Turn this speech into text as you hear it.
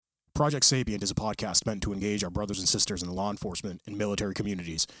Project Sapient is a podcast meant to engage our brothers and sisters in the law enforcement and military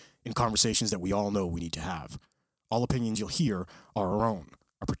communities in conversations that we all know we need to have. All opinions you'll hear are our own,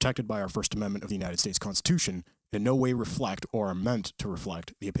 are protected by our First Amendment of the United States Constitution, and in no way reflect or are meant to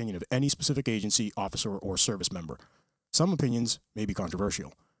reflect the opinion of any specific agency, officer, or service member. Some opinions may be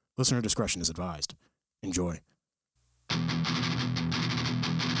controversial. Listener discretion is advised. Enjoy.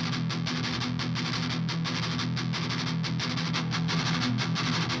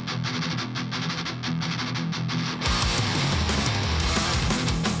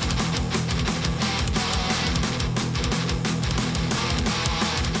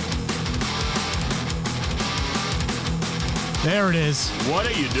 There it is. What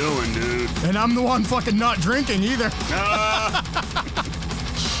are you doing, dude? And I'm the one fucking not drinking either.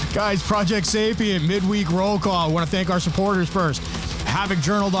 Guys, Project Sapient, midweek roll call. I want to thank our supporters first.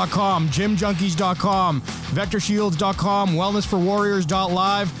 HavocJournal.com, GymJunkies.com, VectorShields.com,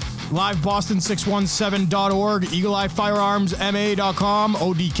 WellnessForWarriors.live, LiveBoston617.org, EagleEyeFirearmsMA.com,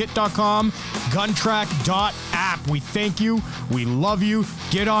 ODKit.com, Guntrack.app. We thank you. We love you.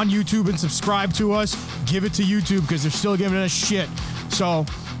 Get on YouTube and subscribe to us. Give it to YouTube because they're still giving us shit. So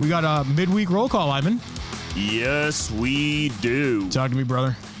we got a midweek roll call, Ivan. Yes, we do. Talk to me,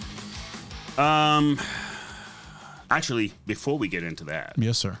 brother. Actually, before we get into that,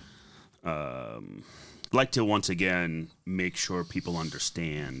 Yes, sir. I'd like to once again make sure people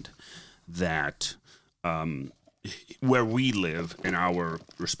understand that where we live in our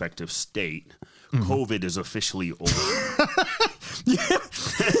respective state, COVID is officially over.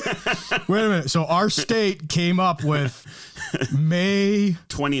 Wait a minute. So our state came up with May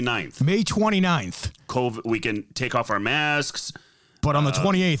 29th. May 29th. COVID, we can take off our masks. But on the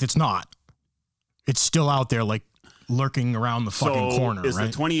 28th, it's not. It's still out there, like, lurking around the fucking corner, is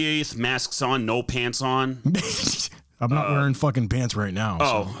right? the 28th masks on, no pants on? I'm not wearing fucking pants right now.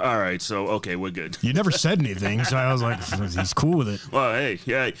 Oh, So. all right. So, okay, we're good. You never said anything, so I was like, he's cool with it. Well, hey,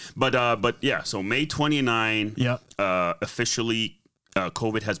 yeah. But yeah, so May 29, Yep. Officially,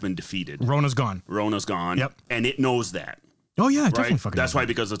 COVID has been defeated. Rona's gone. Rona's gone. Yep. And it knows that. Oh, yeah, definitely Right? fucking That's knows why,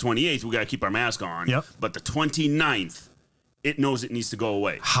 because the 28th, we got to keep our mask on. Yep. But the 29th, it knows it needs to go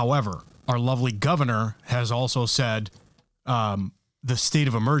away. However, our lovely governor has also said the state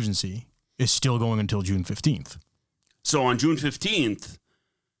of emergency is still going until June 15th. So on June 15th,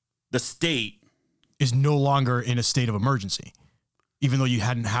 the state is no longer in a state of emergency, even though you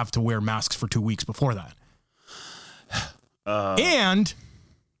hadn't have to wear masks for 2 weeks before that. And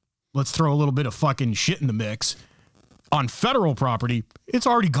let's throw a little bit of fucking shit in the mix. On federal property, it's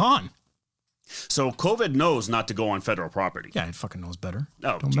already gone. So COVID knows not to go on federal property. Yeah, it fucking knows better.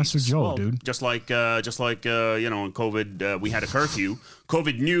 Oh, Don't mess with Jesus. Joe, Well, dude. Just like in COVID, we had a curfew.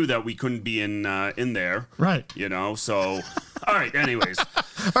 COVID knew that we couldn't be in there. Right. So all right. Anyways,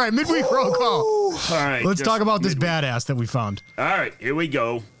 All right, midweek roll call. all right. Let's just talk about this midweek. badass that we found. All right, here we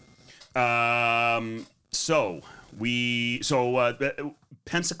go.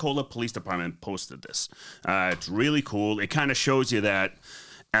 Pensacola Police Department posted this. It's really cool. It kind of shows you that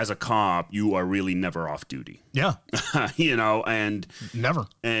as a cop, you are really never off duty. Yeah, and never.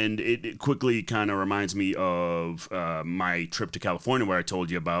 And it quickly kind of reminds me of my trip to California where I told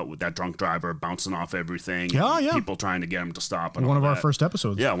you about with that drunk driver bouncing off everything. Yeah, yeah. People trying to get him to stop. And One all of our that. first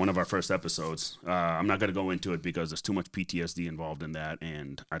episodes. Yeah, one of our first episodes. I'm not going to go into it because there's too much PTSD involved in that,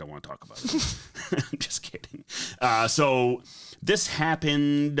 and I don't want to talk about it. I'm just kidding. So this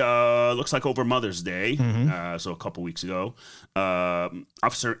happened, looks like over Mother's Day, so a couple weeks ago.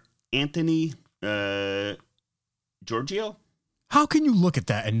 Officer Anthony Giorgio? How can you look at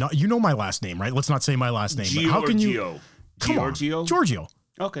that and not? You know my last name, right? Let's not say my last name. But how can you? Come on, Giorgio.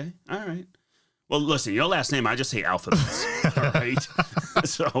 Okay, all right. Well, listen, your last name, I just say alphabets. All right.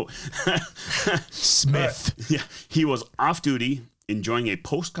 So Smith. Yeah, he was off duty, enjoying a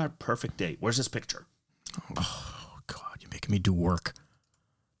postcard perfect day. Where's this picture? Oh God, you're making me do work.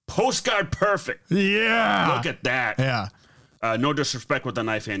 Postcard perfect. Yeah. Look at that. Yeah. No disrespect with the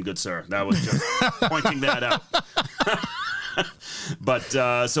knife hand, good sir. That was just pointing that out. But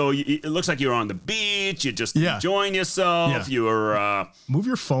so it looks like you're on the beach. You're just enjoying yourself. Yeah. You were move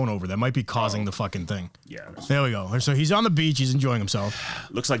your phone over. That might be causing the fucking thing. Yeah. There we go. So he's on the beach. He's enjoying himself.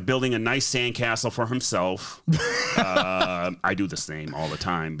 Looks like building a nice sandcastle for himself. I do the same all the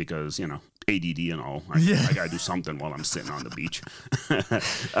time because ADD and all. I gotta do something while I'm sitting on the beach.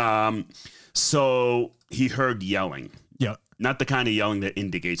 So he heard yelling. Yeah. Not the kind of yelling that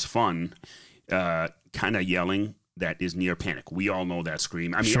indicates fun. Kind of yelling that is near panic. We all know that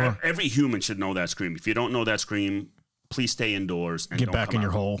scream. I mean, every human should know that scream. If you don't know that scream, please stay indoors and get don't back come in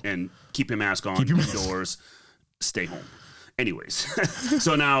your out. hole And keep your mask on indoors. Stay home. Anyways,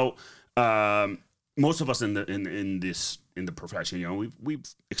 so now most of us in the profession, you know, we've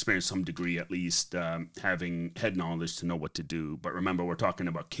experienced some degree at least having head knowledge to know what to do. But remember, we're talking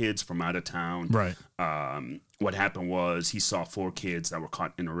about kids from out of town. Right. What happened was he saw 4 kids that were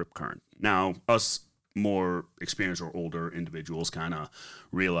caught in a rip current. Now, us more experienced or older individuals kind of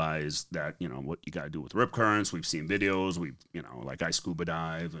realize that, you know, what you got to do with rip currents. We've seen videos. You know, like I scuba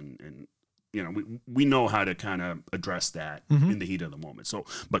dive and you know, we know how to kind of address that in the heat of the moment. So,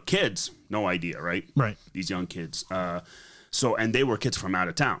 but kids, no idea, right? Right. These young kids. And they were kids from out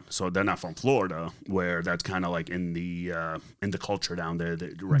of town. So they're not from Florida, where that's kind of like in the culture down there.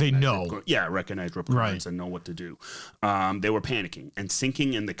 They know. Recognize rip currents and know what to do. They were panicking and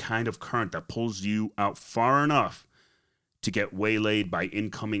sinking in the kind of current that pulls you out far enough to get waylaid by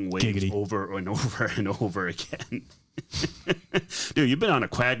incoming waves Giggity. over and over and over again. Dude, you've been on a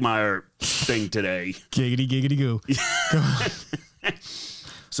Quagmire thing today. Giggity, giggity, goo.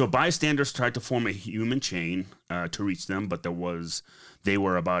 So bystanders tried to form a human chain to reach them, but they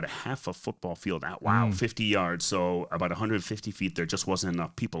were about a half a football field out. Wow, 50 yards. So about 150 feet, there just wasn't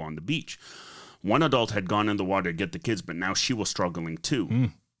enough people on the beach. One adult had gone in the water to get the kids, but now she was struggling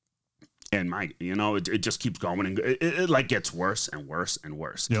too. And it just keeps going, and it like gets worse and worse and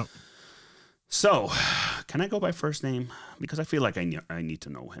worse. Yep. So, can I go by first name? Because I feel like I need to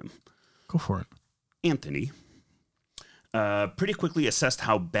know him. Go for it. Anthony pretty quickly assessed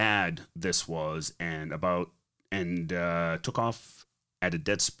how bad this was and took off at a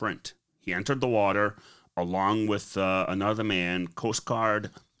dead sprint. He entered the water along with another man, Coast Guard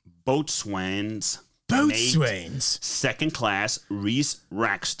boatswain's mate, second class Reese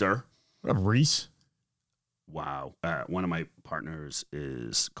Raxter. What up, Reese? Wow. One of my partners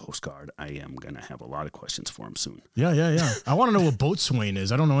is Coast Guard. I am going to have a lot of questions for him soon. Yeah. I want to know what boatswain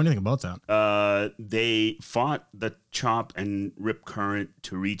is. I don't know anything about that. They fought the chop and rip current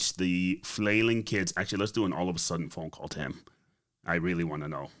to reach the flailing kids. Actually, let's do an all of a sudden phone call to him. I really want to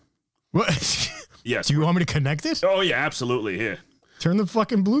know. What? Yes. Do you want me to connect it? Oh, yeah, absolutely. Here. Turn the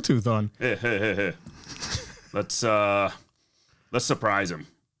fucking Bluetooth on. Here. Let's surprise him.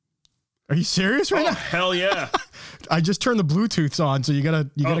 Are you serious right now? Hell yeah. I just turned the Bluetooths on, so you gotta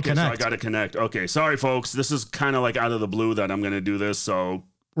connect. So I gotta connect. Okay, sorry folks. This is kind of like out of the blue that I'm gonna do this. So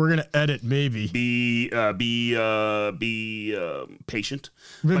we're gonna edit, maybe. Be patient.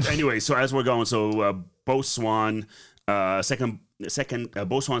 But anyway, so as we're going, so Boatswain,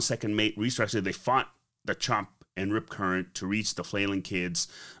 Boatswain's second mate, Reese Raxter, they fought the chop and rip current to reach the flailing kids.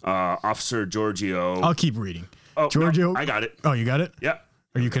 Officer Giorgio. I'll keep reading. Oh, Giorgio. No, I got it. Oh, you got it? Yeah.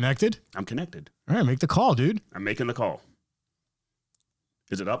 Are you connected? I'm connected. All right, make the call, dude. I'm making the call.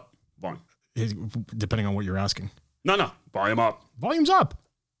 Is it up? Volume. Depending on what you're asking. No. Volume up. Volume's up.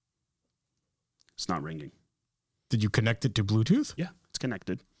 It's not ringing. Did you connect it to Bluetooth? Yeah, it's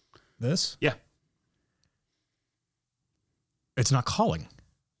connected. This? Yeah. It's not calling.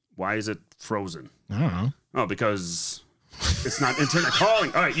 Why is it frozen? I don't know. Oh, because it's not internet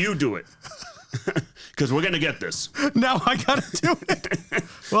calling. All right, you do it. Because we're going to get this. Now I got to do it.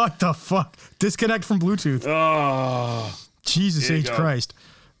 What the fuck? Disconnect from Bluetooth. Oh. Jesus H. Christ.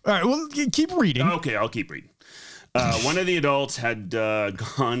 All right, well, keep reading. Okay, I'll keep reading. One of the adults had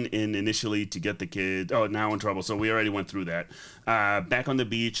gone in initially to get the kid. Oh, now in trouble. So we already went through that. Back on the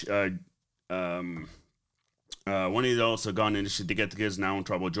beach, one of the adults had gone initially to get the kids, now in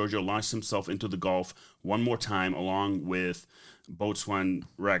trouble. Giorgio launched himself into the Gulf one more time, along with Boatswain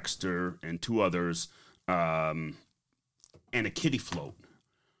Raxter and 2 others, and a kiddie float.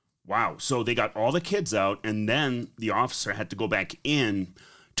 Wow. So they got all the kids out, and then the officer had to go back in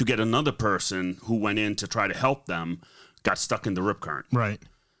to get another person who went in to try to help them, got stuck in the rip current. Right.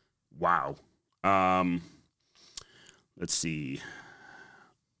 Wow. Let's see.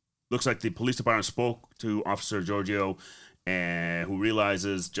 Looks like the police department spoke to Officer Giorgio, and who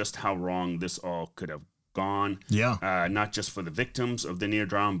realizes just how wrong this all could have gone. Yeah. Not just for the victims of the near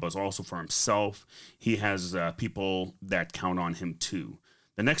drown, but also for himself. He has people that count on him too.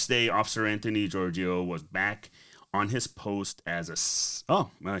 The next day, Officer Anthony Giorgio was back on his post as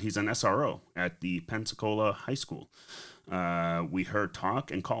he's an SRO at the Pensacola High School. We heard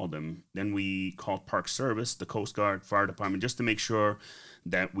talk and called him. Then we called Park Service, the Coast Guard, Fire Department, just to make sure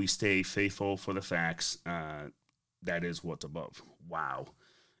that we stay faithful for the facts. That is what's above. Wow.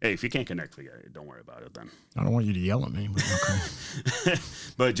 Hey, if you can't connect, forget it. Don't worry about it then. I don't want you to yell at me, but okay.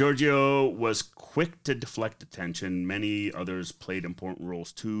 But Giorgio was quick to deflect attention. Many others played important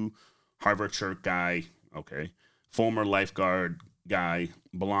roles too. Harvard shirt guy, okay. Former lifeguard guy,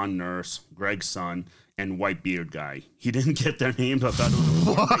 blonde nurse, Greg's son, and white beard guy. He didn't get their names. I thought it was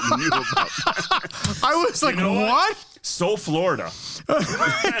important that you knew about. I was like, what? So Florida. Oh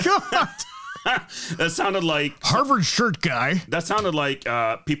my God. That sounded like Harvard shirt guy. That sounded like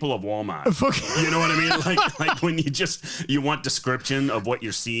people of Walmart. Fuck. You know what I mean? Like when you want description of what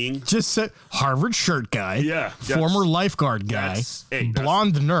you're seeing. Just said Harvard shirt guy. Yeah, Former lifeguard guy.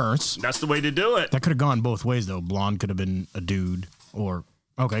 Blonde nurse. That's the way to do it. That could have gone both ways though. Blonde could have been a dude or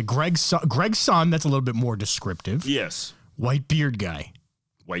okay. Greg's son. That's a little bit more descriptive. Yes. White beard guy.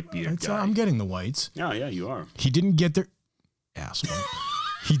 White beard guy. I'm getting the whites. Yeah, you are. He didn't get their asshole.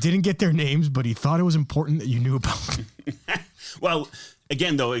 He didn't get their names, but he thought it was important that you knew about them. Well,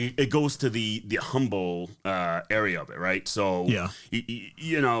 again, though, it goes to the humble area of it, right? So, yeah.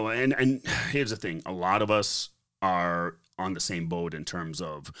 You know, and here's the thing. A lot of us are on the same boat in terms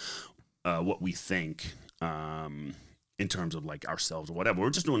of what we think in terms of like ourselves or whatever.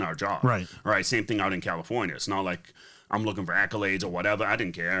 We're just doing our job. Right. All right. Same thing out in California. It's not like I'm looking for accolades or whatever. I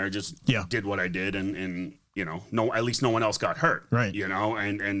didn't care. I just did what I did and you know, at least no one else got hurt. Right. You know,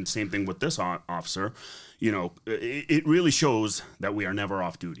 and same thing with this officer. You know, it really shows that we are never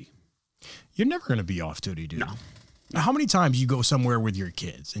off duty. You're never going to be off duty, dude. No. How many times you go somewhere with your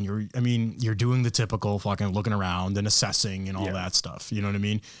kids and you're doing the typical fucking looking around and assessing and all that stuff. You know what I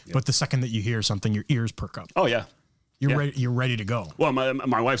mean? Yeah. But the second that you hear something, your ears perk up. Oh, yeah. You're ready to go. Well,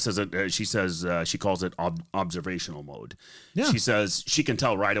 my wife says it. She says she calls it observational mode. Yeah. She says she can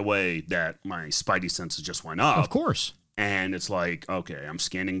tell right away that my spidey senses just went up. Of course. And it's like, okay, I'm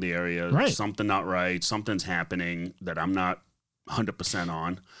scanning the area. Right. Something not right. Something's happening that I'm not 100%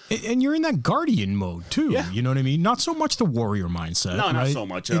 on. And you're in that guardian mode too. Yeah. You know what I mean? Not so much the warrior mindset. No, right? not so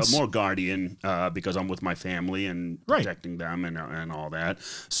much. More guardian because I'm with my family and protecting them and all that.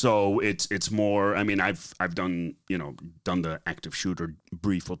 So it's more. I mean, I've done the active shooter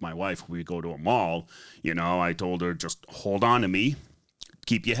brief with my wife. We go to a mall. You know, I told her just hold on to me,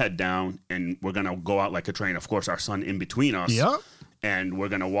 keep your head down, and we're gonna go out like a train. Of course, our son in between us. Yeah. And we're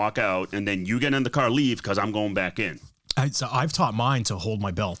gonna walk out, and then you get in the car, leave because I'm going back in. I've taught mine to hold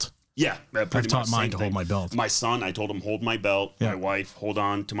my belt. Yeah, I've taught mine to hold my belt. My son, I told him hold my belt. Yeah. My wife, hold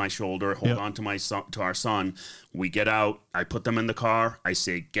on to my shoulder. Hold on to our son. We get out. I put them in the car. I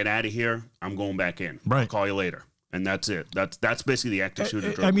say, get out of here. I'm going back in. Right. I'll call you later. And that's it. That's basically the active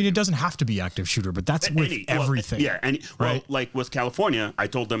shooter. I mean, it doesn't have to be active shooter, but that's with everything. Well, like with California, I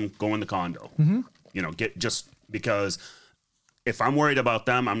told them go in the condo. Mm-hmm. You know, just because if I'm worried about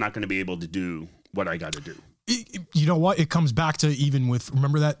them, I'm not going to be able to do what I got to do. You know what? It comes back to even with,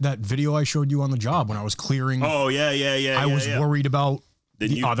 remember that video I showed you on the job when I was clearing? Oh, yeah. I was worried about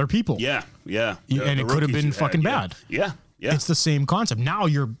the other people. Yeah. And it could have been fucking bad. Yeah. It's the same concept. Now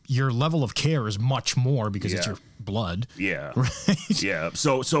your level of care is much more because it's your blood. Yeah. Right? Yeah.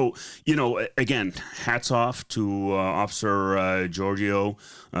 So you know, again, hats off to Officer Giorgio.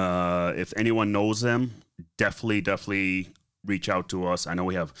 If anyone knows them, definitely reach out to us. I know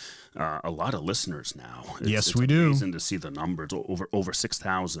we have a lot of listeners now. Yes, we do. It's amazing to see the numbers, over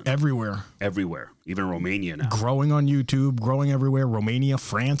 6,000. Everywhere, even Romania now. Growing on YouTube, growing everywhere. Romania,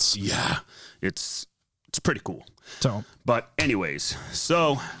 France. Yeah, it's pretty cool. So, but anyways,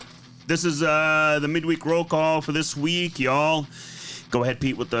 so this is the midweek roll call for this week, y'all. Go ahead,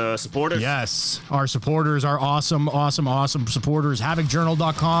 Pete, with the supporters. Yes, our supporters are awesome supporters.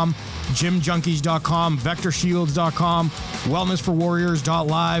 HavocJournal.com, GymJunkies.com, VectorShields.com,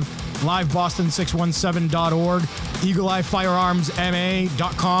 WellnessForWarriors.live, LiveBoston617.org,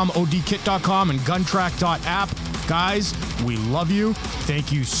 EagleEyeFirearmsMA.com, ODKit.com, and GunTrack.app. Guys, we love you.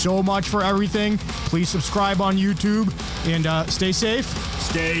 Thank you so much for everything. Please subscribe on YouTube and stay safe.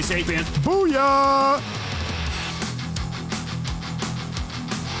 Stay safe, man. Booyah!